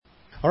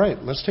All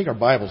right, let's take our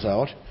Bibles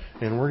out,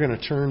 and we're going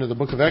to turn to the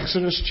book of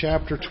Exodus,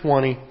 chapter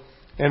 20,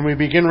 and we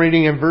begin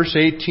reading in verse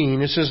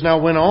 18. It says, "Now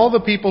when all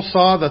the people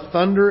saw the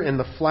thunder and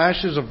the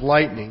flashes of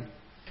lightning,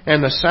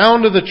 and the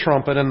sound of the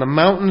trumpet, and the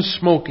mountains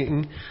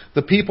smoking,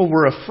 the people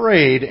were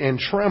afraid and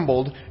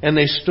trembled, and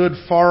they stood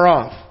far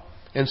off,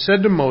 and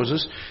said to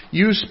Moses,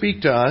 'You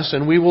speak to us,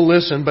 and we will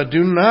listen, but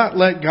do not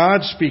let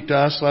God speak to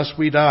us, lest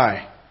we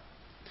die.'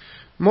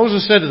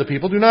 Moses said to the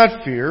people, 'Do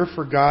not fear,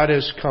 for God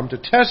has come to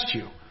test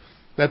you,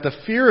 that the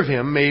fear of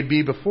Him may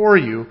be before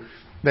you,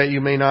 that you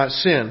may not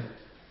sin.'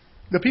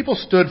 The people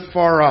stood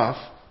far off,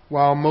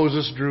 while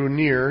Moses drew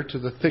near to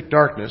the thick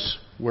darkness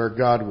where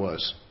God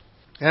was.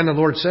 And the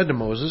Lord said to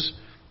Moses,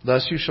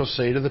 'Thus you shall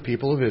say to the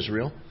people of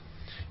Israel,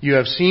 You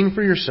have seen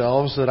for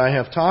yourselves that I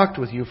have talked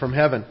with you from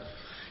heaven.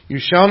 You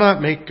shall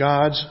not make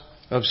gods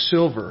of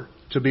silver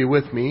to be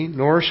with me,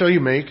 nor shall you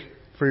make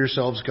for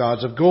yourselves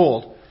gods of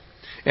gold.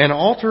 An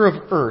altar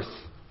of earth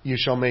you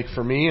shall make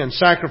for me, and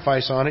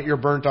sacrifice on it your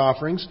burnt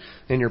offerings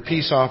and your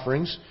peace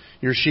offerings,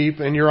 your sheep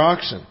and your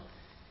oxen.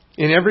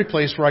 In every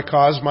place where I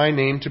cause my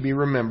name to be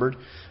remembered,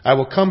 I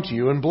will come to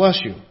you and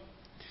bless you.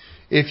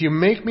 If you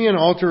make me an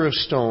altar of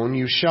stone,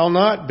 you shall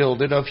not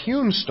build it of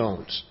hewn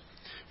stones.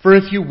 For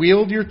if you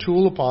wield your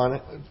tool upon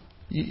it,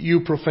 you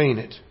profane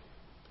it.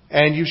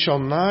 And you shall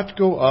not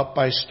go up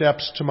by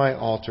steps to my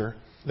altar,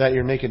 that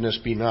your nakedness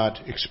be not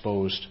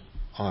exposed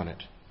on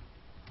it.'"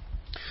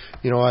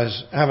 You know, I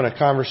was having a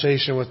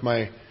conversation with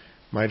my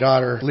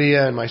daughter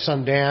Leah and my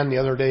son Dan the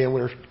other day, and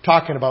we were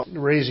talking about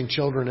raising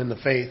children in the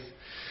faith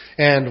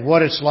and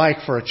what it's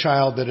like for a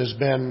child that has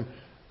been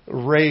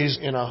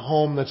raised in a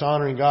home that's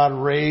honoring God,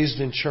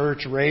 raised in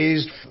church,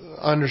 raised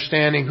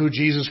understanding who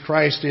Jesus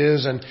Christ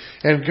is, and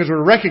because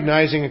we're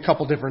recognizing a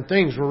couple different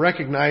things. We're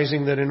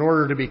recognizing that in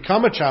order to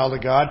become a child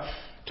of God,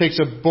 it takes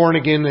a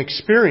born-again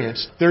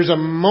experience. There's a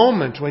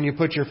moment when you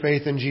put your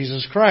faith in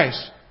Jesus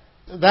Christ.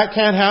 That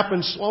can't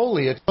happen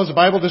slowly. As the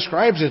Bible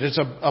describes it, it's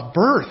a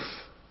birth.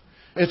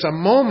 It's a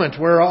moment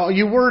where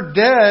you were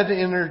dead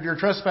in your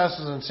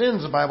trespasses and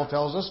sins, the Bible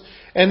tells us,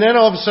 and then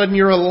all of a sudden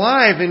you're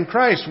alive in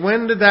Christ.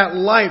 When did that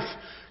life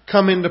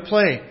come into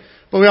play?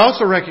 But we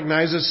also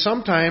recognize that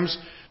sometimes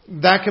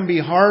that can be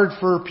hard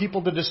for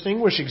people to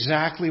distinguish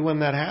exactly when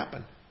that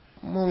happened.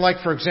 Well,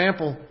 like for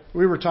example,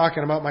 we were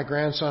talking about my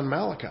grandson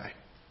Malachi.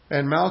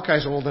 And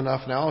Malachi's old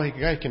enough now, he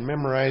can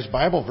memorize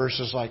Bible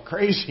verses like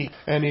crazy.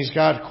 And he's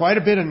got quite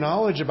a bit of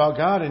knowledge about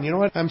God. And you know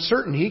what? I'm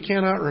certain he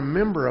cannot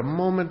remember a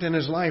moment in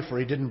his life where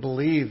he didn't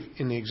believe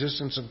in the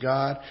existence of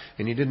God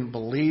and he didn't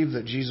believe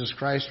that Jesus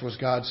Christ was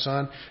God's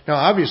Son. Now,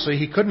 obviously,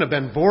 he couldn't have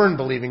been born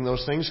believing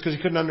those things because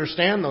he couldn't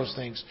understand those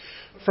things.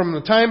 From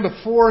the time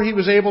before he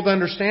was able to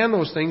understand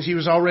those things, he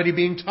was already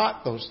being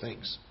taught those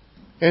things.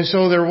 And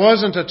so there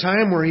wasn't a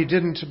time where he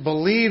didn't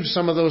believe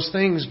some of those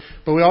things,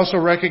 but we also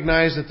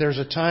recognize that there's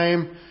a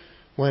time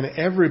when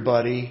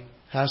everybody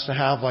has to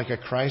have like a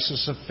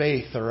crisis of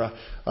faith or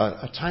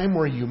a time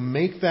where you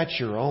make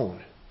that your own.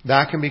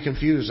 That can be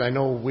confused. I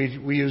know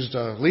we used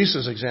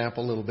Lisa's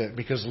example a little bit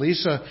because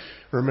Lisa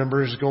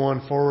remembers going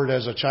forward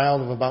as a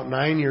child of about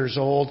 9 years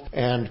old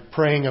and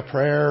praying a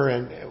prayer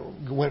and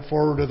went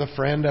forward with a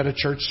friend at a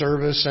church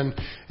service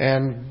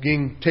and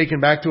being taken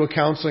back to a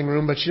counseling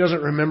room, but she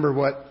doesn't remember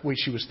what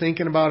she was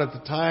thinking about at the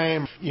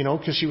time,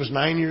 because she was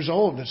 9 years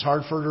old. It's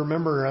hard for her to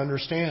remember or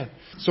understand.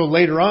 So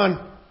later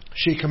on,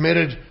 she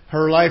committed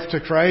her life to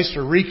Christ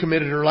or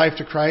recommitted her life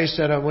to Christ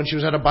when she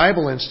was at a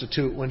Bible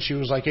Institute when she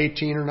was like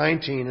 18 or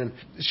 19. And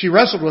she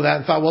wrestled with that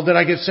and thought, well, did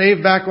I get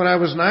saved back when I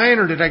was 9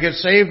 or did I get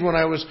saved when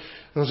I was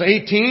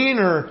 18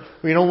 or,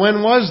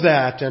 when was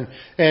that?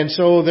 And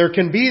so there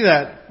can be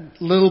that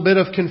little bit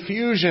of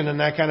confusion and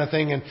that kind of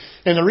thing. And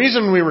the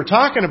reason we were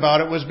talking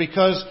about it was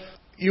because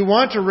you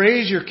want to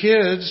raise your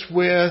kids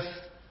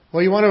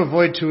you want to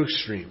avoid two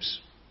extremes.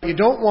 You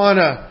don't want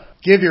to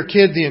give your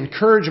kid the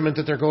encouragement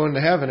that they're going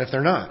to heaven if they're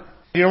not.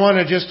 You don't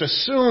want to just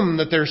assume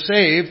that they're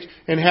saved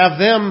and have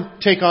them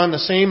take on the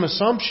same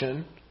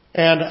assumption.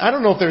 And I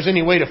don't know if there's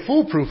any way to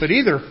foolproof it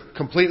either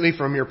completely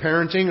from your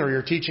parenting or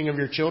your teaching of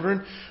your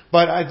children,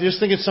 but I just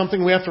think it's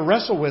something we have to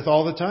wrestle with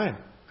all the time.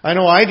 I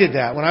know I did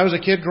that. When I was a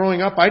kid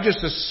growing up, I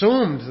just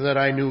assumed that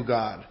I knew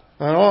God.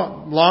 As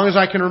long as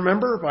I can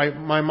remember,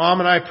 my mom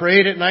and I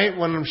prayed at night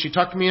when she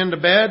tucked me into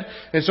bed.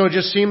 And so it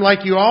just seemed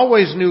like you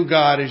always knew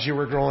God as you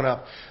were growing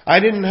up. I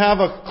didn't have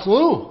a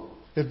clue.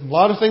 A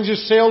lot of things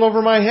just sailed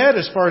over my head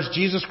as far as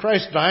Jesus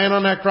Christ dying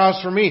on that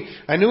cross for me.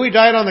 I knew He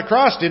died on the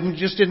cross,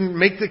 didn't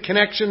make the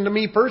connection to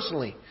me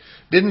personally.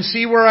 Didn't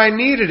see where I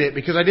needed it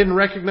because I didn't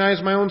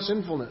recognize my own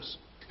sinfulness.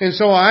 And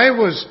so I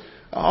was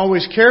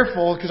always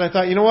careful because I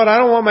thought, I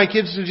don't want my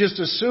kids to just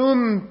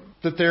assume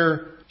that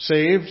they're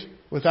saved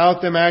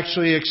without them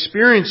actually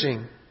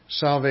experiencing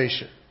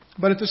salvation.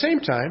 But at the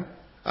same time,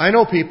 I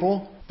know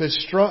people that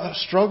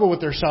struggle with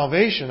their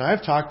salvation.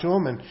 I've talked to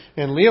them,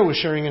 and Leah was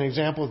sharing an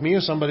example with me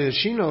of somebody that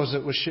she knows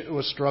that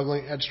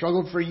had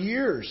struggled for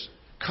years,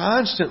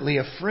 constantly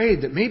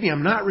afraid that maybe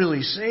I'm not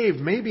really saved.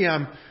 Maybe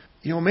I'm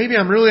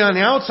really on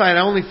the outside.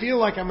 I only feel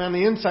like I'm on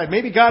the inside.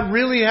 Maybe God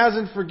really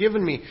hasn't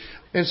forgiven me.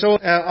 And so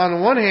on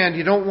the one hand,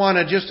 you don't want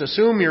to just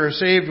assume you're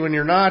saved when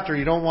you're not, or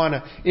you don't want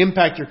to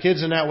impact your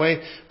kids in that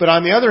way. But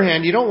on the other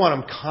hand, you don't want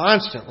them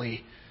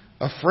constantly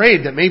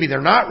afraid that maybe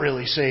they're not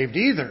really saved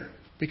either.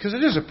 Because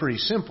it is a pretty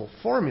simple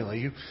formula.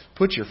 You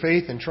put your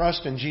faith and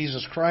trust in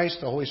Jesus Christ.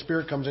 The Holy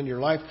Spirit comes into your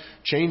life,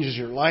 changes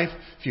your life.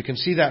 If you can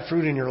see that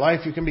fruit in your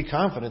life, you can be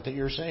confident that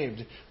you're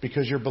saved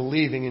because you're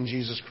believing in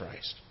Jesus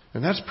Christ.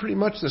 And that's pretty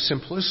much the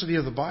simplicity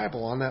of the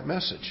Bible on that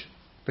message.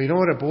 But you know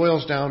what? It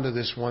boils down to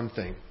this one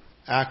thing.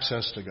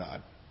 Access to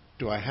God.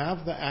 Do I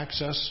have the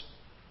access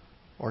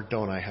or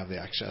don't I have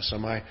the access?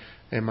 Am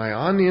I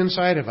on the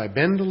inside? Have I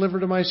been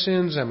delivered of my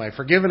sins? Am I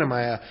forgiven? Am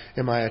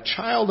I a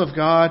child of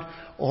God?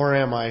 Or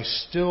am I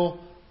still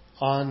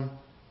on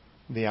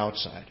the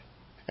outside?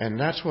 And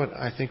that's what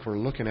I think we're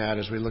looking at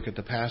as we look at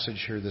the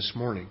passage here this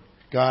morning.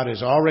 God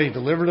has already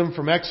delivered them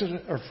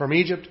from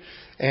Egypt,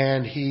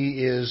 and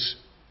He is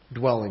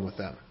dwelling with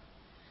them.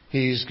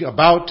 He's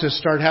about to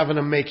start having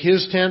them make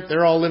His tent.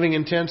 They're all living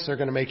in tents. They're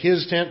going to make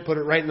His tent, put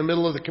it right in the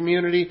middle of the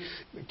community,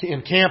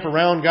 and camp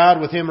around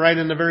God with Him right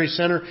in the very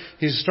center.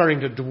 He's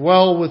starting to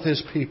dwell with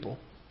His people.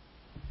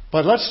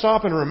 But let's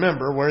stop and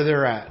remember where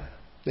they're at.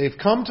 They've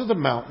come to the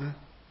mountain,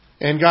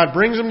 and God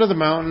brings them to the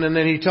mountain, and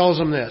then He tells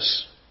them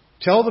this.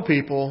 Tell the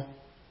people,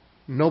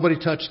 nobody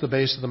touch the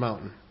base of the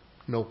mountain.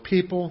 No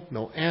people,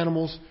 no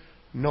animals,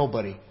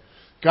 nobody.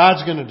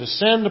 God's going to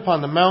descend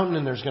upon the mountain,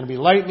 and there's going to be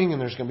lightning,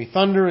 and there's going to be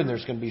thunder, and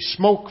there's going to be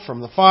smoke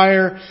from the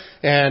fire.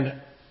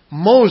 And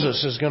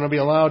Moses is going to be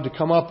allowed to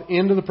come up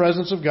into the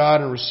presence of God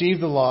and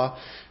receive the law.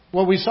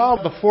 What we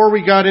saw before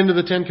we got into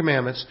the Ten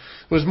Commandments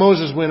was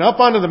Moses went up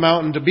onto the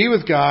mountain to be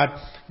with God.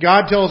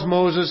 God tells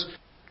Moses,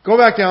 go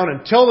back down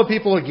and tell the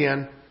people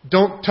again,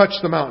 don't touch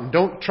the mountain.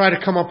 Don't try to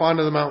come up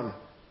onto the mountain.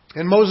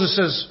 And Moses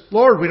says,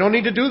 Lord, we don't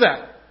need to do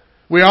that.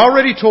 We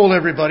already told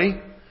everybody.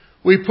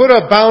 We put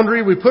a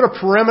boundary, we put a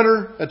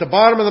perimeter at the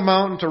bottom of the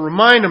mountain to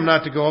remind them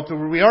not to go up.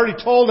 We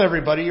already told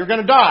everybody you're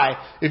going to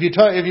die if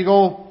you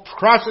go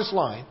across this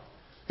line.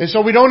 And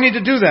so we don't need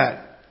to do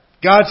that.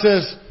 God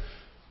says,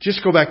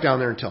 just go back down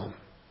there and tell them.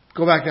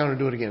 Go back down and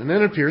do it again. And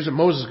then it appears that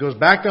Moses goes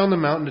back down the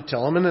mountain to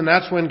tell them, and then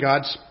that's when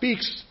God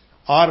speaks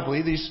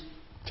audibly these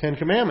 10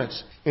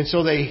 Commandments. And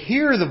so they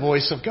hear the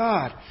voice of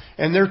God,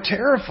 and they're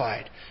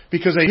terrified.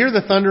 Because they hear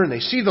the thunder and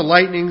they see the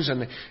lightnings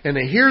and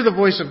they hear the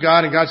voice of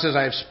God. And God says,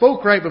 I have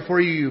spoke right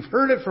before you. You've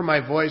heard it from my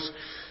voice.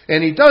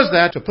 And He does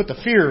that to put the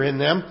fear in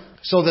them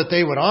so that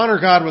they would honor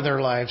God with their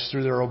lives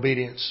through their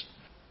obedience.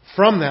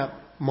 From that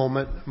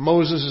moment,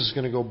 Moses is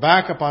going to go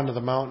back up onto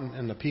the mountain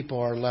and the people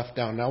are left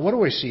down. Now, what do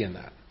we see in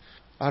that?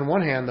 On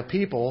one hand, the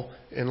people,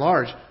 in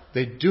large,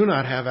 they do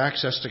not have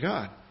access to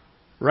God.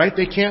 Right?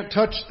 They can't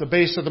touch the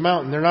base of the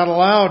mountain. They're not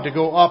allowed to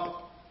go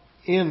up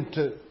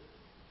into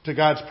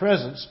God's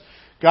presence.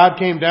 God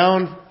came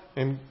down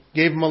and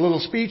gave him a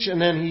little speech,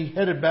 and then He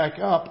headed back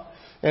up.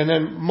 And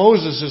then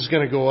Moses is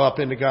going to go up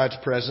into God's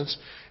presence.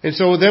 And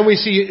so then we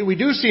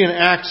do see an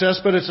access,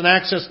 but it's an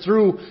access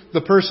through the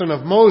person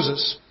of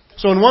Moses.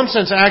 So in one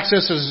sense,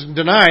 access is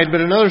denied,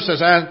 but in another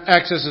sense,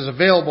 access is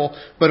available,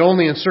 but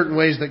only in certain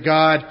ways that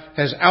God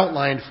has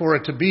outlined for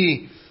it to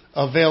be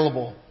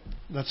available.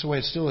 That's the way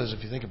it still is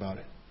if you think about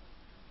it.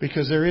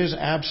 Because there is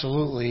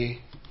absolutely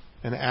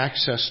an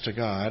access to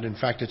God. In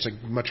fact, it's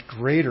a much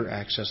greater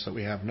access that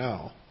we have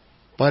now.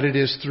 But it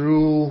is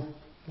through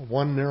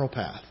one narrow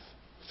path,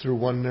 through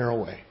one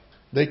narrow way.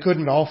 They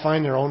couldn't all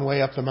find their own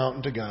way up the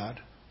mountain to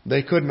God.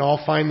 They couldn't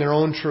all find their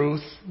own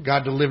truth.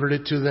 God delivered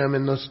it to them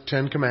in those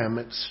 10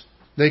 Commandments.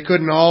 They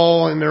couldn't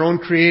all, in their own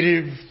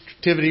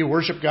creativity,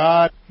 worship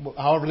God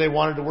however they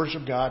wanted to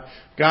worship God.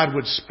 God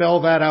would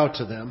spell that out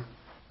to them.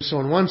 So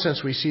in one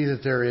sense we see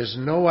that there is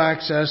no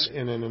access,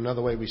 and in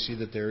another way we see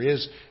that there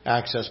is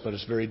access, but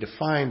it's very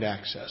defined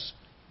access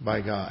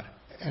by God.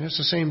 And it's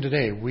the same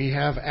today. We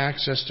have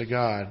access to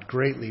God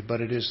greatly,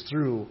 but it is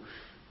through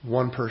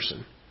one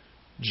person,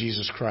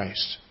 Jesus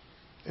Christ.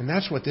 And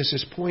that's what this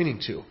is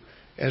pointing to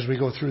as we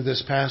go through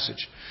this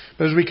passage.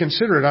 But as we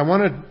consider it, I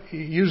want to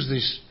use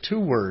these two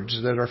words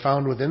that are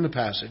found within the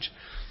passage,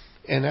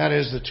 and that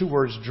is the two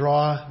words,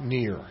 draw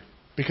near.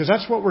 Because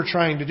that's what we're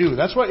trying to do.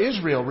 That's what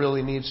Israel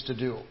really needs to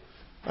do.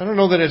 I don't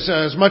know that it's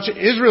as much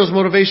Israel's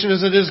motivation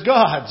as it is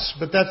God's,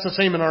 but that's the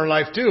same in our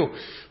life too.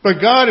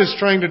 But God is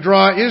trying to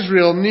draw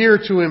Israel near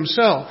to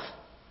Himself.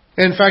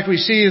 In fact, we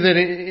see that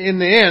in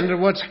the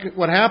end,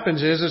 what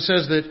happens is, it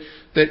says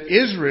that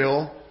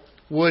Israel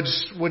would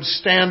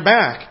stand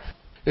back.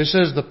 It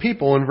says the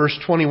people in verse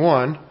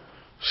 21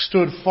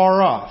 stood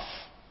far off.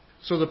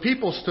 So the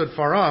people stood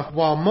far off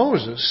while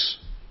Moses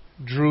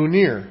drew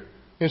near.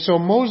 And so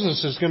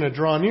Moses is going to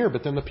draw near,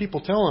 but then the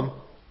people tell him,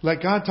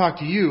 let God talk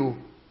to you,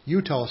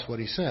 you tell us what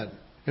He said.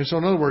 And so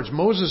in other words,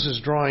 Moses is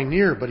drawing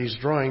near, but he's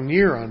drawing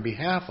near on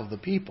behalf of the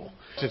people.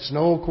 It's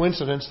no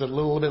coincidence that a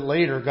little bit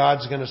later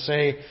God's going to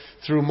say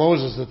through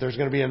Moses that there's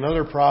going to be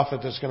another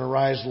prophet that's going to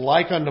rise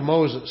like unto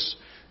Moses.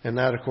 And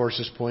that, of course,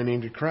 is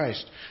pointing to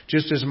Christ.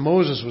 Just as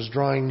Moses was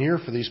drawing near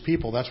for these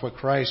people, that's what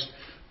Christ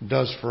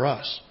does for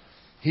us.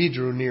 He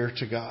drew near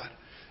to God.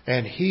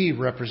 And He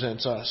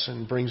represents us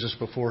and brings us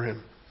before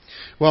Him.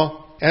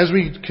 Well, as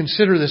we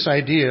consider this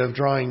idea of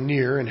drawing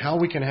near and how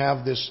we can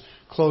have this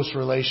close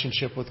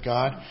relationship with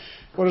God,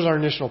 what is our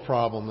initial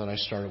problem that I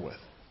started with?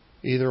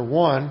 Either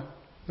one,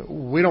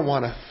 we don't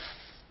want to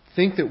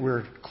think that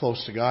we're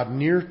close to God,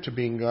 near to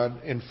being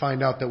God, and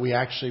find out that we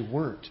actually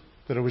weren't,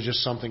 that it was just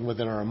something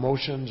within our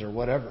emotions or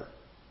whatever.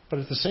 But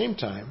at the same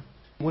time,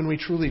 when we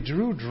truly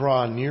do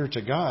draw near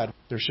to God,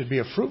 there should be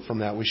a fruit from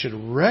that. We should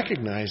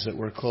recognize that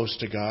we're close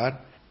to God.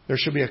 There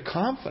should be a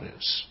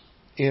confidence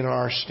in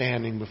our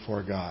standing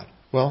before God.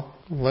 Well,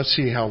 let's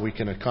see how we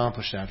can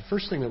accomplish that. The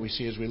first thing that we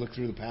see as we look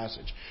through the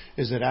passage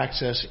is that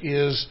access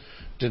is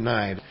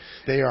denied.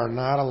 They are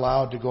not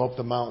allowed to go up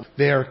the mountain.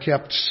 They are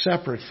kept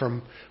separate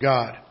from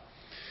God.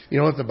 You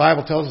know what the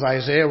Bible tells us?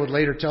 Isaiah would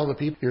later tell the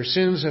people, your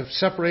sins have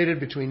separated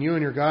between you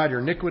and your God. Your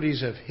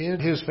iniquities have hid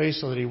His face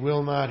so that He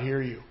will not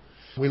hear you.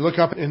 We look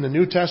up in the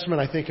New Testament,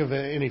 I think of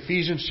in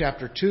Ephesians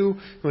chapter 2,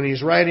 when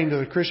he's writing to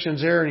the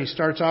Christians there, and he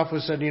starts off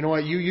with saying, you know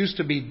what, you used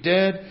to be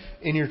dead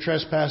in your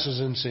trespasses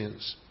and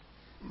sins.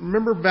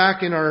 Remember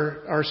back in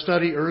our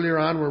study earlier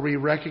on where we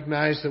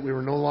recognized that we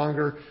were no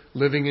longer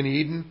living in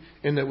Eden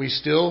and that we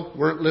still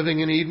weren't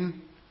living in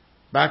Eden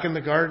back in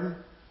the garden?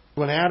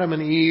 When Adam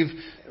and Eve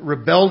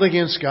rebelled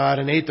against God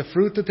and ate the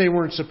fruit that they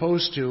weren't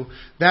supposed to,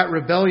 that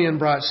rebellion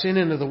brought sin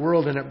into the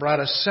world and it brought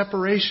a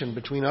separation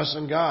between us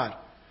and God.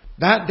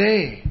 That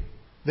day,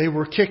 they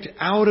were kicked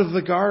out of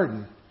the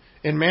garden,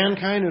 and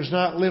mankind has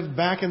not lived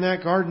back in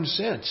that garden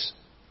since.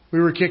 We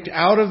were kicked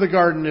out of the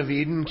Garden of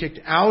Eden, kicked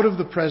out of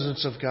the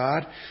presence of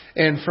God,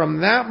 and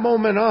from that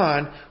moment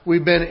on,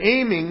 we've been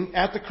aiming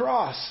at the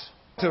cross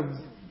to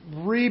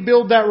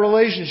rebuild that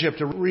relationship,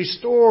 to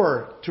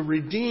restore, to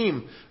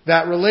redeem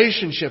that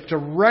relationship, to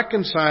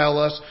reconcile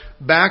us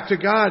back to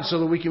God so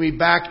that we can be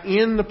back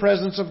in the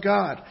presence of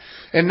God.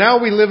 And now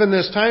we live in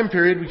this time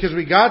period because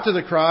we got to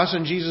the cross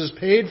and Jesus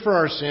paid for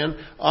our sin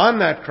on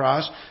that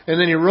cross, and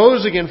then He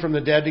rose again from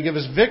the dead to give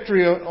us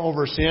victory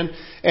over sin.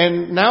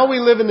 And now we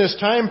live in this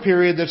time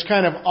period that's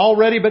kind of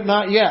already but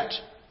not yet.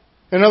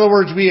 In other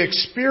words, we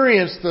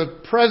experience the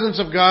presence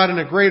of God in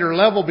a greater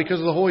level because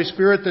of the Holy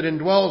Spirit that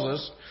indwells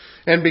us,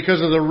 and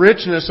because of the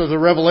richness of the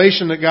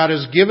revelation that God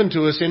has given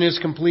to us in His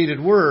completed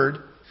Word.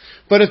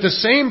 But at the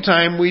same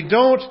time, we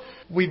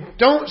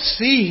don't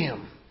see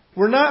Him.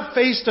 We're not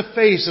face to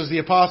face, as the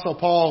Apostle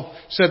Paul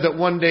said that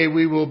one day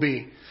we will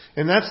be.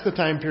 And that's the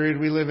time period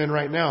we live in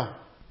right now,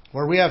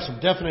 where we have some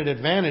definite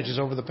advantages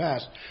over the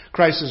past.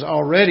 Christ has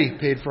already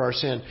paid for our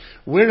sin.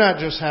 We're not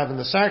just having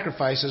the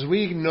sacrifices.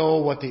 We know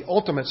what the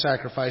ultimate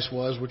sacrifice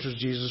was, which was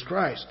Jesus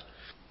Christ.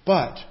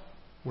 But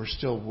we're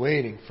still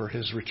waiting for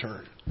His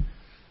return.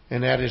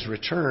 And at His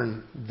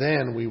return,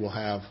 then we will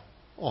have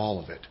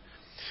all of it.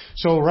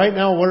 So right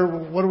now,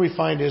 what do we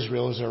find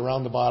Israel is they're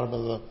around the bottom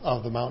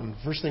of the mountain.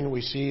 First thing that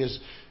we see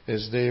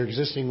is they're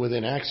existing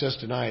within access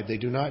denied. They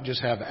do not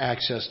just have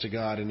access to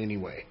God in any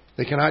way.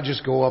 They cannot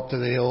just go up the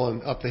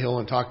hill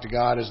and talk to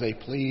God as they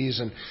please,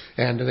 and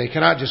they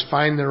cannot just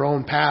find their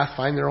own path,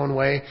 find their own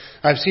way.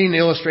 I've seen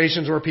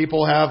illustrations where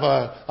people have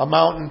a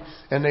mountain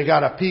and they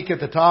got a peak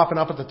at the top, and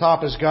up at the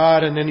top is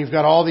God, and then you've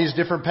got all these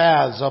different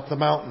paths up the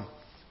mountain.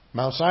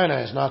 Mount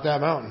Sinai is not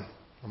that mountain,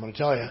 I'm going to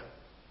tell you.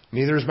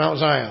 Neither is Mount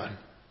Zion.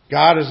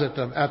 God is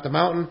at the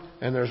mountain,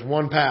 and there's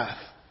one path.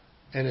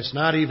 And it's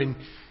not even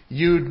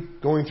you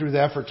going through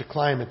the effort to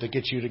climb it to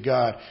get you to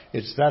God.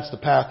 That's the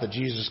path that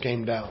Jesus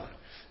came down.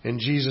 And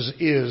Jesus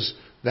is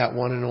that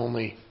one and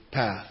only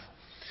path.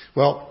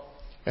 Well,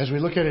 as we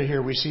look at it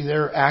here, we see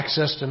their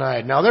access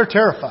denied. Now they're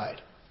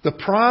terrified. The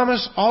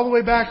promise all the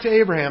way back to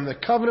Abraham, the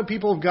covenant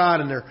people of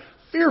God, and they're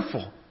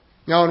fearful.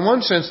 Now in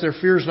one sense, their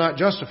fear is not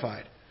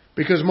justified.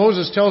 Because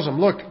Moses tells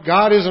them, look,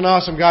 God is an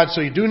awesome God,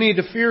 so you do need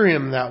to fear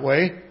Him that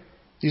way.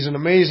 He's an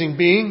amazing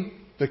being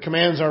that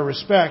commands our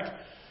respect.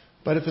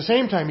 But at the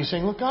same time, He's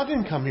saying, look, God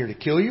didn't come here to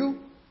kill you.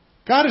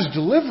 God is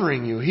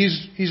delivering you.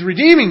 He's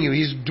redeeming you.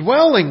 He's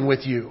dwelling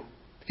with you.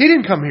 He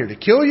didn't come here to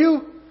kill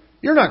you.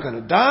 You're not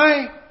going to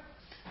die.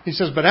 He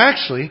says, but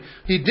actually,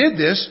 He did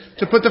this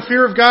to put the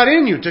fear of God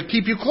in you, to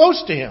keep you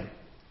close to Him,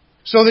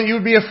 so that you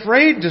would be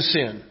afraid to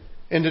sin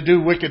and to do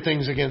wicked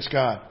things against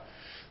God.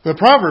 The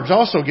Proverbs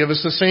also give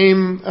us the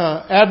same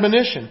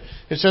admonition.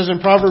 It says in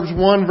Proverbs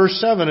 1 verse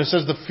 7, it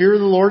says, the fear of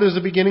the Lord is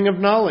the beginning of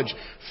knowledge.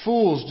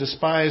 Fools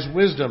despise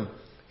wisdom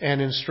and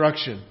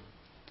instruction.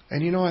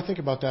 And I think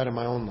about that in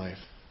my own life.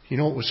 It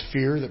was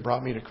fear that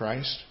brought me to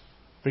Christ.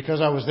 Because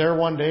I was there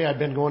one day, I'd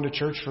been going to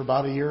church for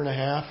about a year and a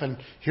half and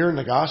hearing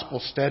the gospel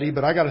steady,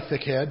 but I got a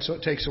thick head, so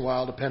it takes a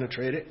while to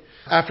penetrate it.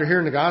 After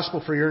hearing the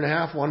gospel for a year and a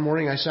half, one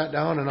morning I sat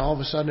down and all of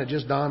a sudden it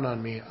just dawned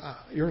on me,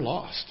 you're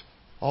lost.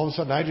 All of a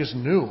sudden I just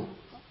knew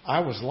I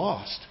was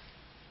lost,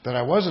 that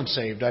I wasn't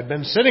saved. I'd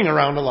been sitting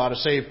around a lot of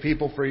saved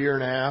people for a year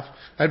and a half.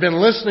 I'd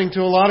been listening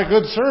to a lot of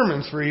good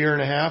sermons for a year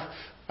and a half.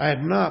 I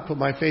had not put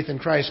my faith in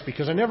Christ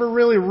because I never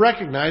really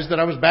recognized that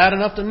I was bad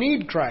enough to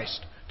need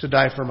Christ to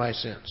die for my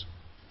sins.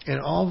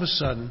 And all of a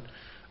sudden,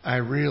 I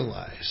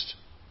realized,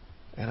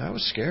 and I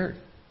was scared.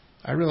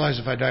 I realized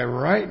if I die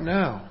right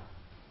now,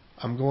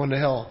 I'm going to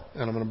hell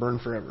and I'm going to burn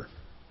forever.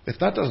 If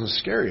that doesn't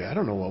scare you, I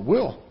don't know what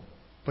will.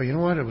 But you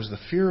know what? It was the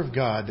fear of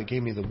God that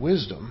gave me the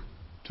wisdom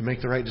to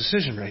make the right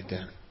decision right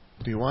then.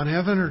 Do you want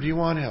heaven or do you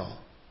want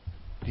hell?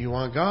 Do you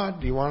want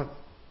God? Do you want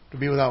to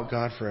be without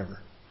God forever?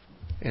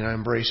 And I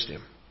embraced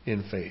Him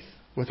in faith.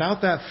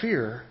 Without that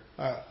fear,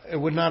 it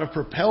would not have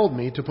propelled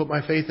me to put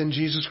my faith in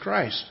Jesus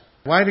Christ.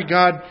 Why did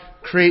God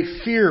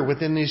create fear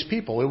within these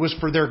people? It was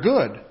for their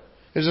good.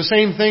 It's the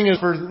same thing as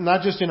for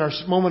not just in our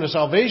moment of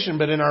salvation,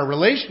 but in our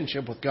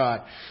relationship with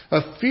God.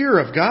 A fear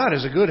of God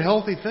is a good,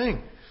 healthy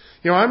thing.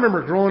 You know, I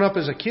remember growing up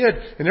as a kid,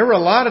 and there were a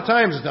lot of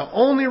times the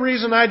only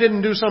reason I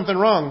didn't do something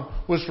wrong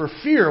was for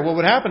fear of what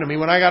would happen to me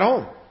when I got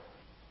home.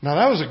 Now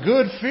that was a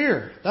good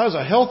fear. That was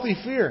a healthy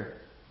fear.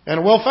 And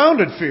a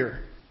well-founded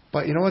fear.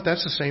 But you know what?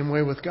 That's the same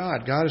way with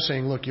God. God is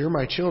saying, look, you're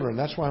my children.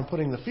 That's why I'm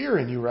putting the fear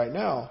in you right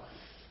now.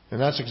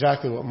 And that's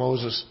exactly what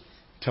Moses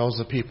tells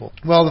the people.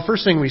 Well, the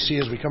first thing we see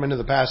as we come into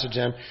the passage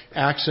then,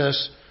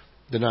 access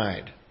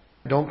denied.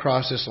 Don't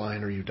cross this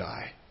line or you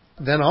die.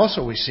 Then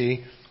also we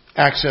see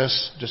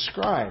access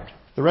described.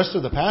 The rest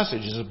of the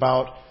passage is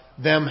about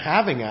them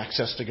having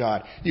access to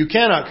God. You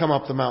cannot come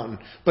up the mountain.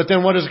 But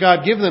then what does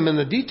God give them in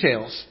the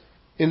details?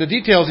 In the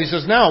details, He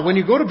says, now, when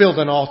you go to build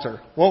an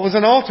altar, what was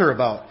an altar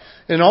about?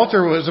 An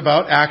altar was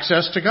about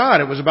access to God.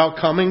 It was about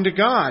coming to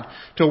God,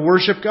 to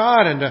worship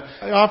God, and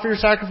to offer your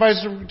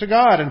sacrifices to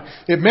God. And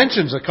it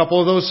mentions a couple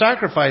of those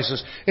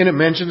sacrifices. And it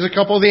mentions a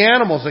couple of the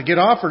animals that get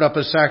offered up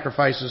as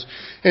sacrifices.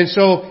 And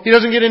so, He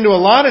doesn't get into a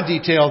lot of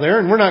detail there,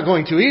 and we're not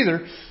going to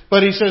either.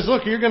 But He says,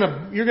 look, you're going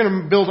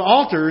to build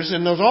altars,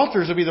 and those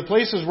altars will be the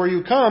places where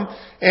you come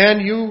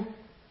and you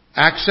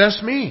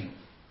access Me.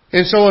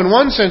 And so in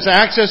one sense,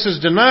 access is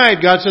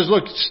denied. God says,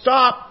 look,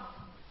 stop.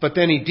 But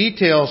then He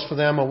details for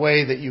them a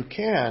way that you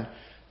can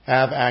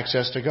have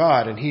access to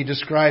God. And He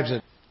describes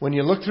it. When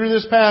you look through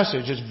this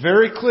passage, it's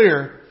very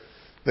clear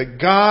that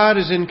God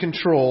is in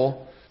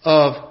control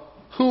of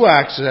who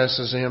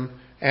accesses Him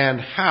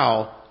and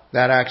how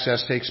that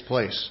access takes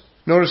place.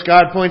 Notice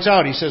God points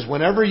out, He says,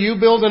 whenever you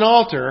build an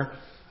altar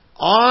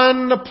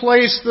on the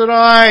place that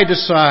I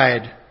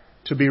decide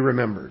to be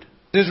remembered.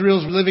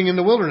 Israel's living in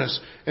the wilderness,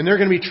 and they're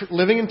going to be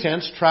living in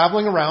tents,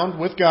 traveling around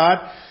with God.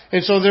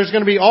 And so there's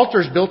going to be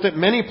altars built at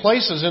many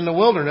places in the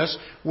wilderness,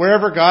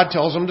 wherever God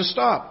tells them to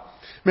stop.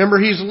 Remember,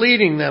 He's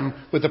leading them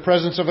with the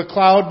presence of a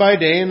cloud by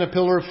day and a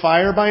pillar of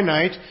fire by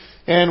night.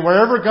 And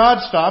wherever God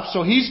stops,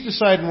 so He's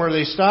deciding where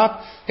they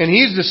stop, and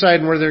He's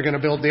deciding where they're going to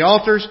build the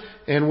altars,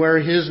 and where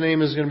His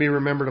name is going to be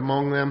remembered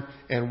among them,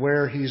 and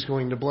where He's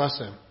going to bless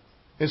them.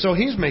 And so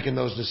He's making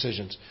those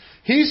decisions.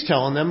 He's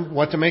telling them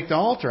what to make the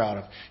altar out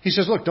of. He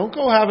says, look, don't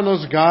go having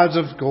those gods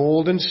of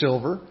gold and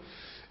silver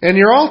and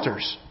your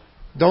altars.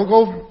 Don't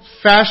go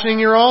fashioning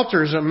your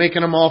altars and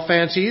making them all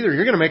fancy either.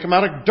 You're going to make them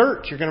out of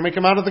dirt. You're going to make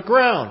them out of the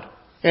ground.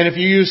 And if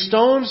you use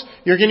stones,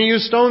 you're going to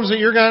use stones that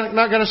you're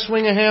not going to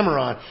swing a hammer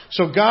on.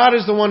 So God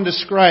is the one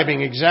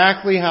describing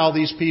exactly how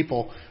these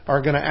people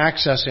are going to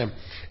access Him.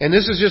 And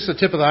this is just the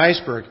tip of the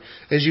iceberg.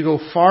 As you go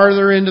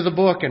farther into the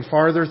book and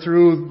farther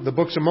through the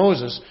books of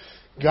Moses,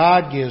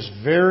 God gives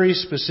very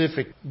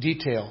specific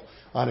detail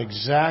on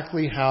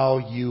exactly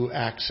how you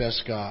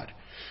access God.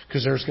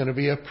 Because there's going to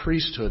be a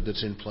priesthood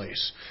that's in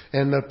place.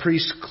 And the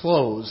priest's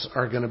clothes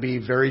are going to be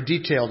very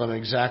detailed on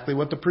exactly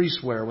what the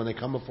priests wear when they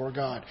come before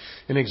God.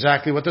 And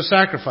exactly what the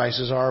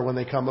sacrifices are when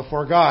they come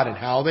before God. And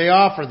how they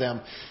offer them.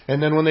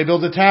 And then when they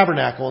build the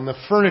tabernacle and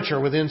the furniture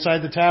within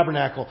inside the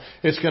tabernacle,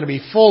 it's going to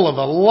be full of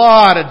a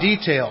lot of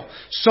detail.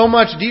 So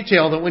much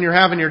detail that when you're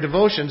having your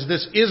devotions,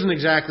 this isn't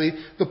exactly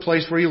the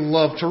place where you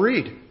love to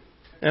read.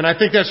 And I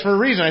think that's for a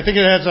reason. I think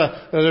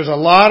there's a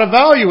lot of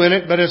value in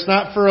it, but it's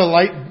not for a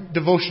light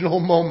devotional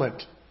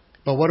moment.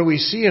 But what do we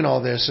see in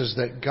all this is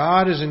that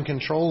God is in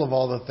control of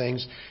all the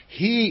things.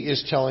 He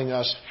is telling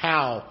us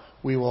how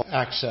we will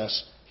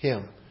access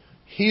Him.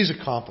 He's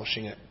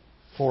accomplishing it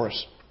for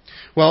us.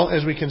 Well,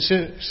 as we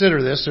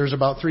consider this, there's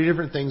about 3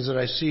 different things that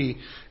I see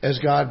as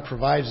God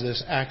provides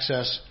this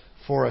access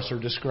for us or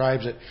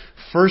describes it.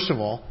 First of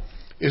all,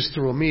 is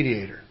through a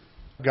mediator.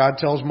 God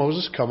tells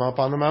Moses, come up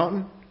on the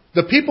mountain.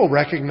 The people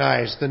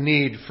recognize the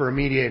need for a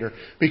mediator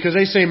because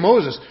they say,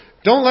 Moses,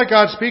 don't let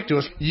God speak to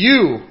us.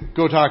 You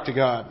go talk to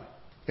God.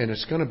 And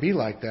it's going to be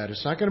like that.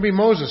 It's not going to be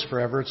Moses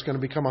forever. It's going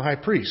to become a high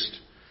priest.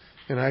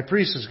 And a high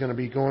priest is going to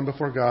be going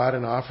before God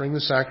and offering the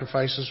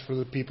sacrifices for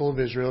the people of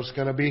Israel. It's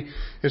going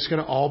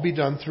to all be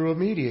done through a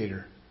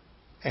mediator.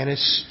 And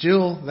it's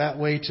still that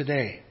way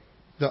today.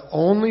 The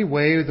only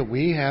way that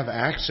we have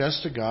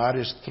access to God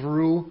is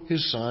through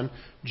His Son,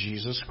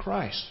 Jesus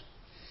Christ.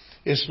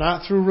 It's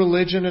not through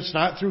religion. It's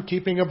not through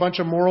keeping a bunch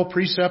of moral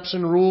precepts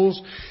and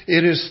rules.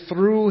 It is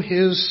through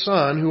His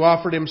Son who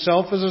offered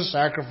Himself as a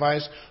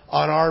sacrifice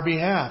on our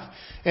behalf.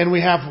 And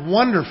we have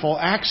wonderful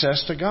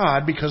access to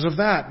God because of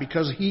that,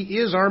 because He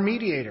is our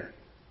mediator.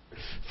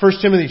 1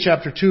 Timothy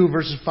chapter 2,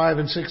 verses 5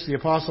 and 6, the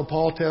Apostle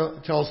Paul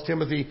tells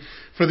Timothy,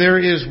 for there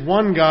is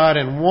one God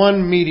and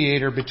one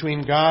mediator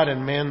between God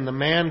and men, the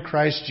man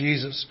Christ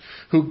Jesus,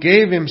 who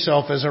gave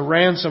Himself as a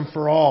ransom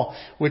for all,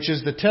 which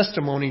is the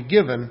testimony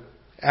given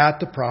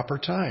at the proper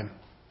time.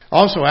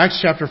 Also, Acts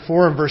chapter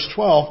 4 and verse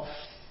 12,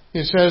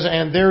 It says,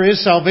 and there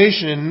is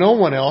salvation in no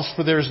one else,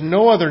 for there is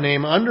no other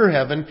name under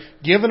heaven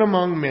given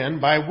among men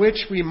by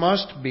which we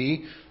must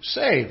be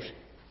saved.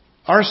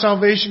 Our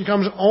salvation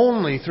comes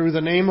only through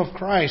the name of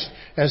Christ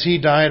as He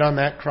died on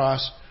that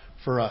cross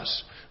for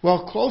us.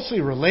 Well,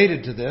 closely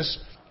related to this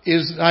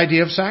is the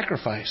idea of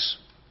sacrifice.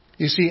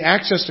 You see,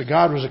 access to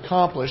God was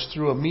accomplished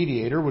through a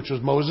mediator, which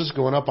was Moses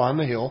going up on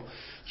the hill.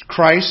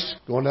 Christ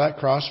going to that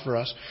cross for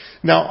us.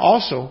 Now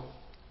also,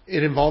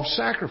 it involves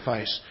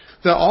sacrifice.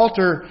 The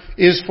altar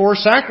is for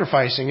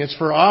sacrificing. It's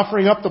for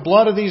offering up the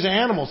blood of these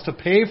animals to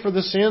pay for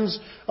the sins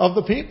of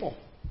the people.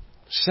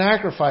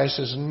 Sacrifice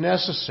is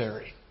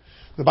necessary.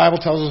 The Bible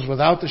tells us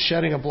without the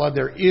shedding of blood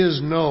there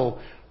is no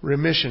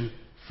remission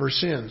for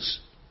sins.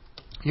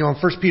 You know, in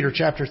 1 Peter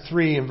chapter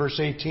 3 and verse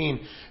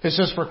 18, it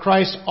says, for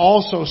Christ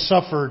also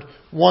suffered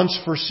once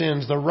for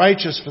sins, the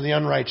righteous for the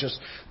unrighteous,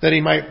 that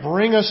He might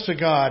bring us to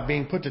God,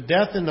 being put to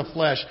death in the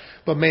flesh,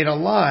 but made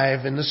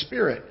alive in the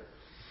Spirit.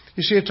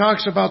 You see, it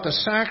talks about the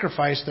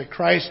sacrifice that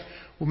Christ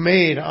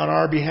made on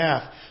our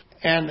behalf.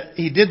 And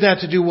He did that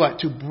to do what?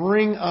 To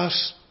bring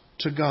us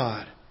to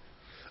God.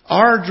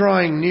 Our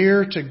drawing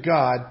near to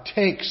God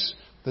takes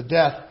the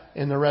death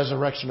and the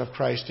resurrection of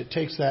Christ. It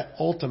takes that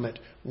ultimate,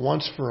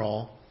 once for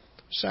all,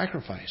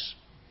 sacrifice.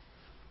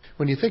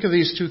 When you think of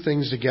these two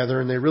things together,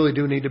 and they really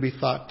do need to be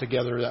thought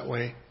together that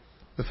way,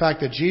 the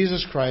fact that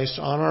Jesus Christ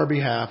on our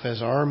behalf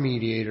as our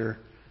mediator,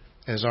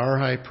 as our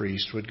high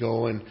priest, would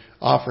go and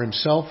offer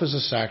Himself as a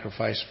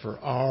sacrifice for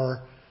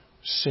our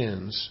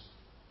sins,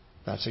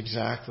 that's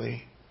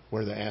exactly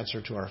where the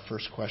answer to our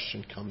first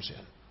question comes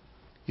in.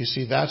 You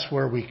see, that's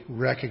where we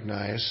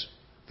recognize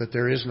that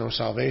there is no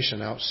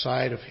salvation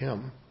outside of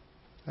Him.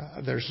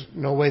 There's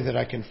no way that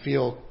I can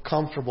feel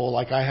comfortable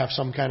like I have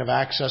some kind of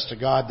access to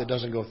God that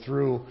doesn't go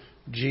through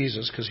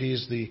Jesus, because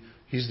He's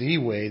the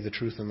way, the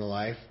truth, and the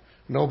life.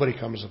 Nobody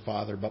comes to the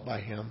Father but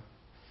by Him.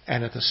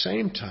 And at the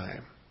same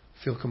time,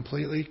 feel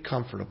completely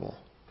comfortable,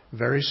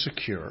 very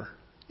secure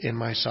in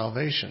my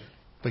salvation,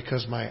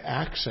 because my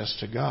access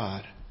to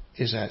God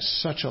is at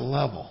such a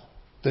level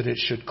that it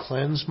should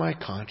cleanse my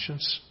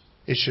conscience.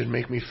 It should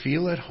make me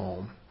feel at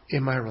home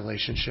in my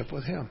relationship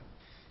with Him.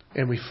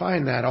 And we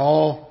find that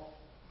all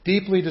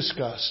deeply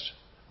discussed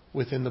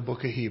within the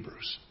book of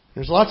Hebrews.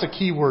 There's lots of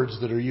key words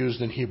that are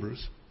used in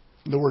Hebrews.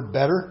 The word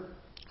better,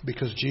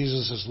 because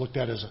Jesus is looked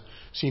at as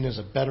seen as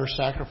a better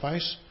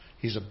sacrifice.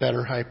 He's a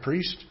better high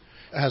priest.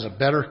 Has a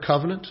better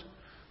covenant.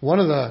 One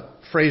of the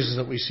phrases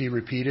that we see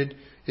repeated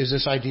is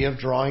this idea of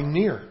drawing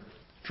near.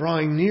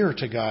 Drawing near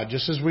to God,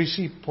 just as we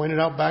see pointed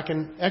out back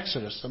in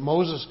Exodus, that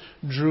Moses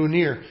drew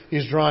near.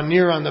 He's drawn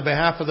near on the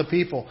behalf of the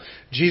people.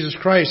 Jesus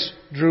Christ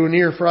drew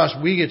near for us.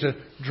 We get to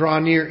draw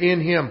near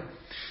in Him.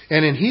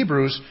 And in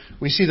Hebrews,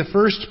 we see the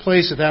first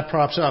place that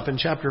pops up in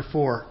chapter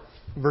 4,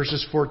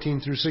 verses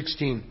 14 through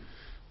 16.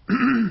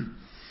 And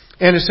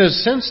it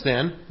says, since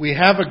then, we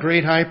have a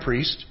great high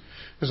priest.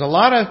 Because a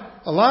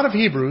lot of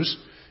Hebrews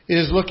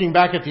is looking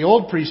back at the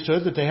old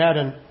priesthood that they had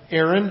in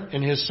Aaron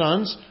and his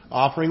sons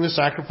offering the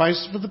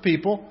sacrifices for the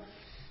people,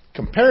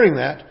 comparing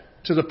that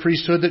to the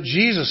priesthood that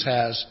Jesus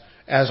has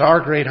as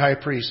our great high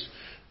priest.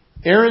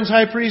 Aaron's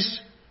high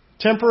priest,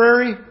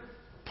 temporary,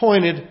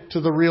 pointed to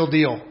the real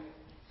deal.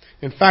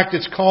 In fact,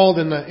 it's called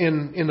in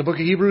the book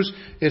of Hebrews,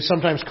 it's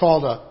sometimes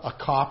called a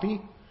copy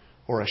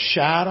or a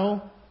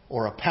shadow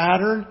or a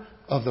pattern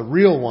of the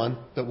real one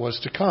that was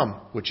to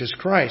come, which is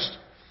Christ.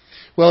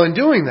 Well, in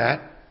doing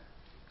that,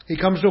 he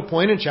comes to a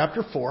point in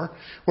chapter 4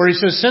 where he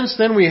says, since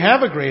then we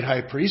have a great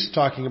high priest,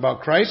 talking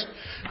about Christ,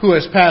 who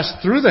has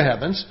passed through the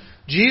heavens,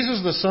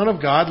 Jesus the Son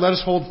of God, let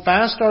us hold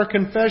fast our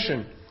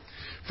confession.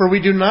 For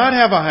we do not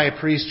have a high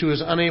priest who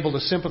is unable to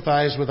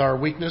sympathize with our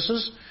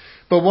weaknesses,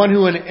 but one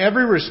who in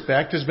every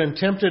respect has been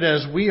tempted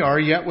as we are,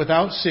 yet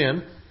without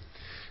sin.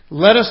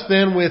 Let us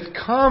then with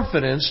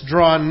confidence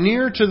draw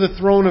near to the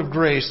throne of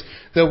grace,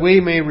 that we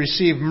may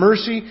receive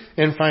mercy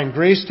and find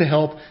grace to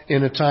help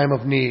in a time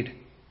of need.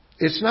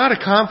 It's not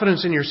a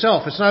confidence in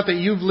yourself. It's not that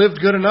you've lived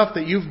good enough,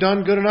 that you've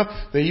done good enough,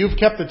 that you've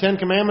kept the 10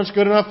 Commandments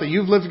good enough, that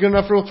you've lived good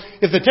enough rule.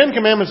 If the 10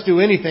 Commandments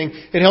do anything,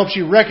 it helps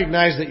you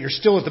recognize that you're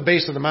still at the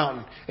base of the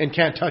mountain and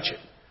can't touch it.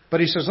 But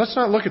he says, let's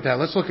not look at that.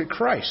 Let's look at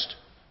Christ.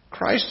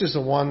 Christ is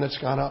the one that's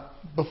gone up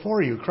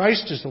before you.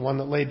 Christ is the one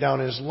that laid down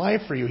His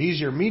life for you. He's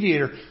your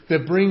mediator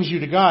that brings you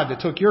to God, that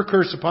took your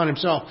curse upon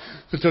Himself,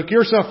 that took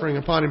your suffering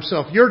upon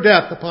Himself, your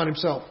death upon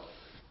Himself.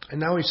 And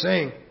now He's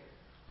saying,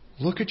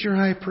 look at your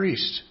high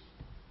priest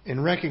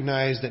and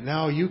recognize that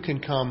now you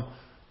can come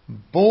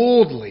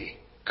boldly,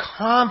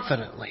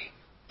 confidently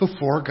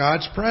before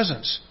God's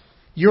presence.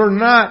 You're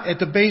not at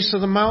the base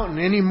of the mountain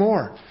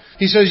anymore.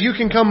 He says you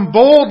can come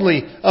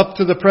boldly up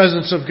to the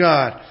presence of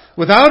God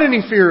without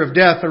any fear of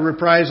death or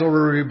reprisal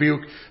or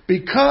rebuke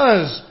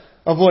because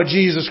of what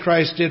Jesus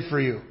Christ did for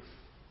you.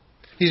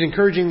 He's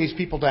encouraging these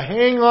people to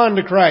hang on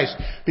to Christ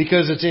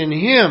because it's in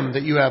Him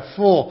that you have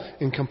full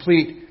and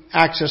complete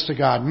access to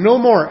God. No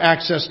more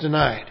access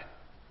denied.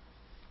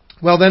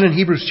 Well, then in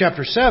Hebrews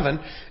chapter 7,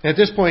 at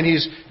this point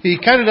he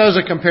kind of does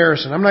a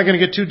comparison. I'm not going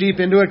to get too deep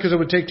into it because it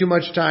would take too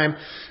much time.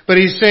 But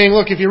he's saying,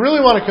 look, if you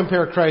really want to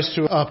compare Christ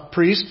to a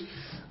priest,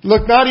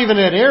 look not even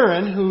at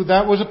Aaron, who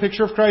that was a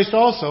picture of Christ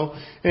also,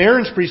 in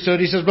Aaron's priesthood.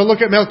 He says, but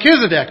look at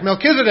Melchizedek.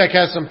 Melchizedek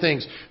has some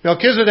things.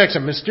 Melchizedek's a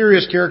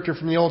mysterious character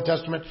from the Old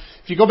Testament.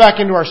 If you go back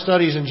into our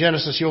studies in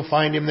Genesis, you'll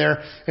find him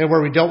there, and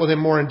where we dealt with him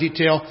more in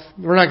detail.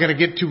 We're not going to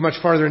get too much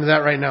farther into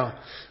that right now.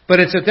 But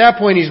it's at that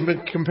point he's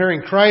been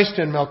comparing Christ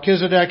and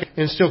Melchizedek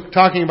and still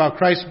talking about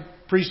Christ's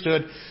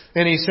priesthood.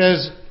 And he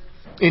says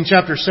in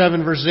chapter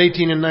 7, verses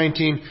 18 and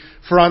 19,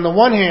 for on the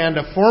one hand,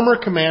 a former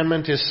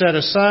commandment is set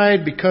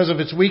aside because of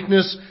its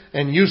weakness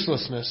and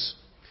uselessness,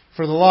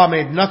 for the law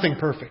made nothing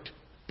perfect.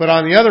 But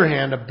on the other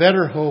hand, a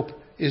better hope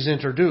is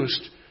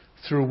introduced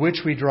through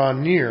which we draw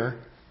near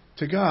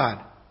to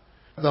God.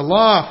 The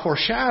law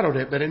foreshadowed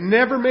it, but it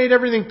never made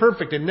everything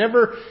perfect. It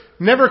never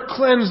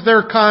cleansed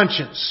their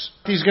conscience.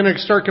 He's going to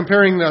start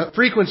comparing the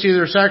frequency of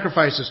their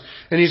sacrifices.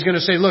 And he's going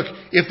to say, look,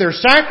 if their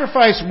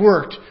sacrifice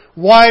worked,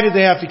 why did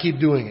they have to keep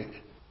doing it?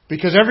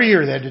 Because every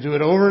year they had to do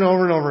it over and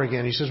over and over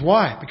again. He says,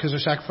 why? Because their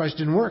sacrifice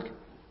didn't work.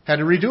 Had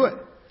to redo it.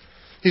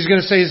 He's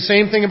going to say the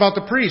same thing about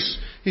the priests.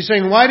 He's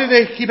saying, why do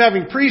they keep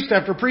having priest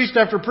after priest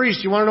after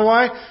priest? You want to know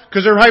why?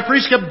 Because their high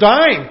priest kept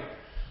dying.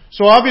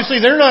 So obviously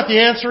they're not the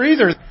answer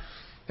either.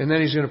 And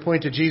then he's going to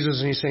point to Jesus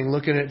and he's saying,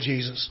 looking at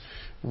Jesus,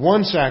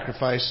 one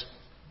sacrifice,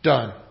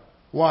 done.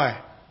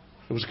 Why?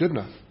 It was good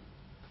enough.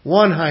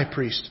 One high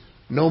priest,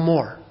 no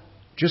more.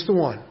 Just the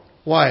one.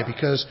 Why?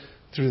 Because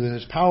through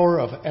His power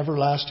of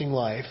everlasting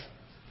life,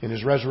 in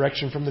His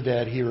resurrection from the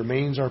dead, He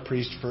remains our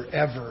priest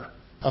forever.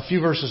 A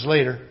few verses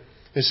later,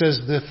 it says,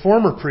 the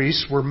former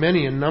priests were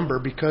many in number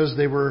because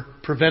they were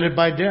prevented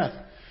by death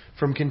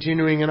from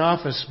continuing in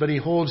office, but He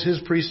holds His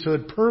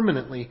priesthood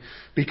permanently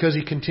because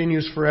He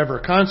continues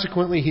forever.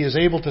 Consequently, He is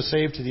able to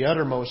save to the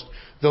uttermost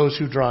those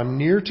who draw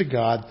near to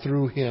God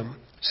through Him,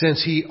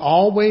 since He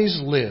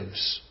always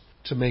lives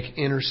to make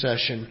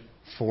intercession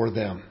for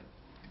them.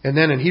 And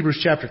then in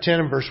Hebrews chapter 10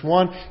 and verse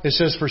 1, it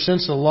says, for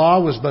since the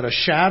law was but a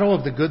shadow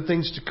of the good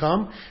things to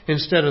come,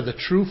 instead of the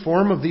true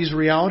form of these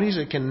realities,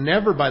 it can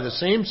never, by the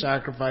same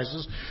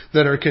sacrifices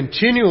that are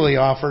continually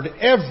offered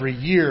every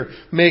year,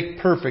 make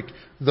perfect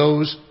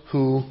those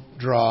who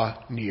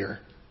draw near.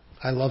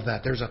 I love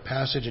that. There's a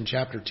passage in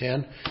chapter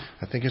 10,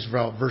 I think it's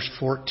about verse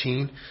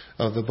 14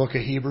 of the book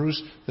of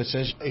Hebrews, that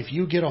says, if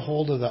you get a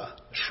hold of the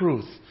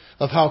truth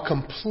of how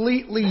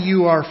completely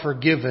you are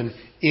forgiven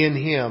in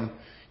Him,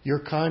 your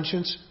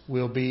conscience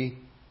will be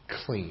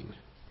clean.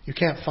 You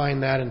can't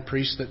find that in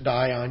priests that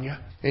die on you.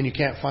 And you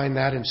can't find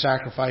that in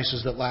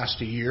sacrifices that last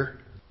a year.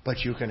 But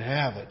you can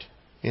have it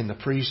in the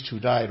priest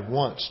who died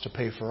once to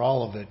pay for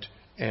all of it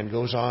and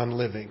goes on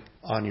living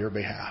on your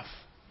behalf.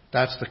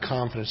 That's the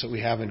confidence that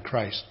we have in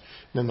Christ.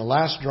 And then the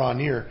last draw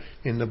near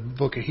in the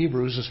book of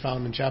Hebrews is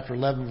found in chapter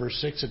 11, verse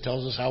 6. It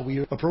tells us how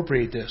we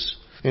appropriate this.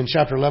 In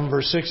chapter 11,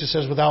 verse 6, it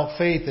says, without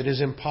faith it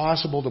is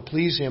impossible to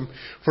please Him,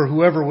 for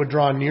whoever would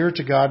draw near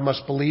to God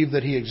must believe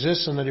that He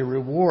exists and that He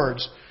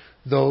rewards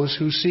those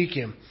who seek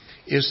Him.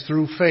 Is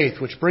through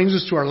faith, which brings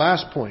us to our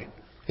last point.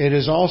 It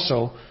is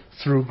also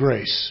through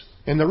grace.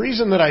 And the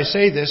reason that I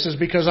say this is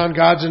because on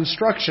God's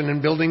instruction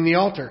in building the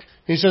altar.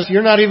 He says,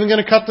 you're not even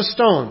going to cut the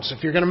stones.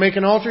 If you're going to make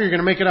an altar, you're going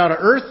to make it out of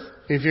earth.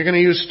 If you're going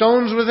to use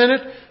stones within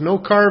it, no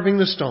carving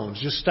the stones.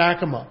 Just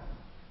stack them up.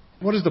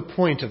 What is the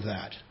point of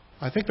that?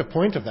 I think the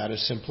point of that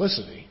is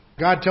simplicity.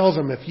 God tells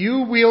them, if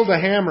you wield a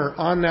hammer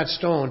on that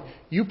stone,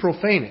 you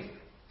profane it.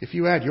 If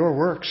you add your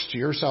works to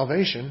your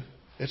salvation,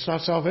 it's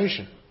not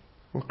salvation.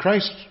 Well,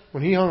 Christ,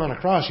 when He hung on a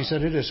cross, He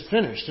said, it is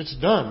finished. It's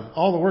done.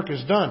 All the work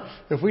is done.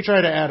 If we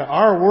try to add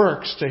our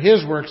works to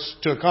His works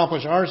to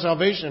accomplish our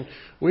salvation,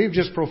 we've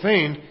just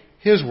profaned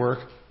His work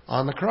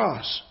on the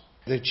cross.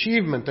 The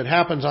achievement that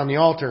happens on the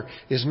altar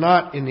is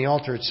not in the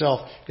altar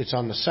itself. It's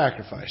on the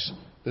sacrifice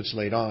that's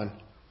laid on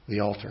the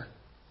altar.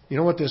 You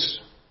know what this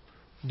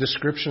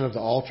description of the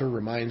altar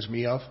reminds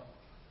me of?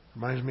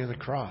 Reminds me of the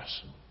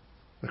cross.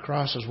 The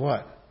cross is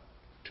what?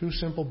 Two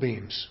simple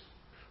beams.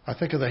 I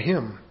think of the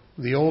hymn,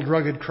 the old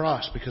rugged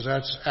cross, because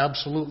that's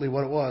absolutely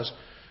what it was.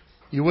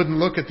 You wouldn't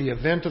look at the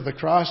event of the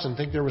cross and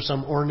think there was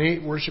some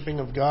ornate worshiping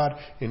of God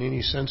in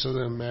any sense of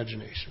the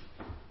imagination.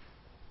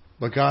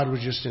 But God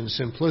was just in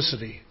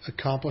simplicity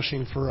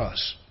accomplishing for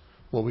us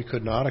what we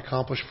could not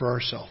accomplish for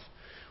ourselves,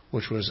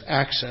 which was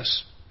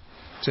access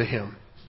to Him.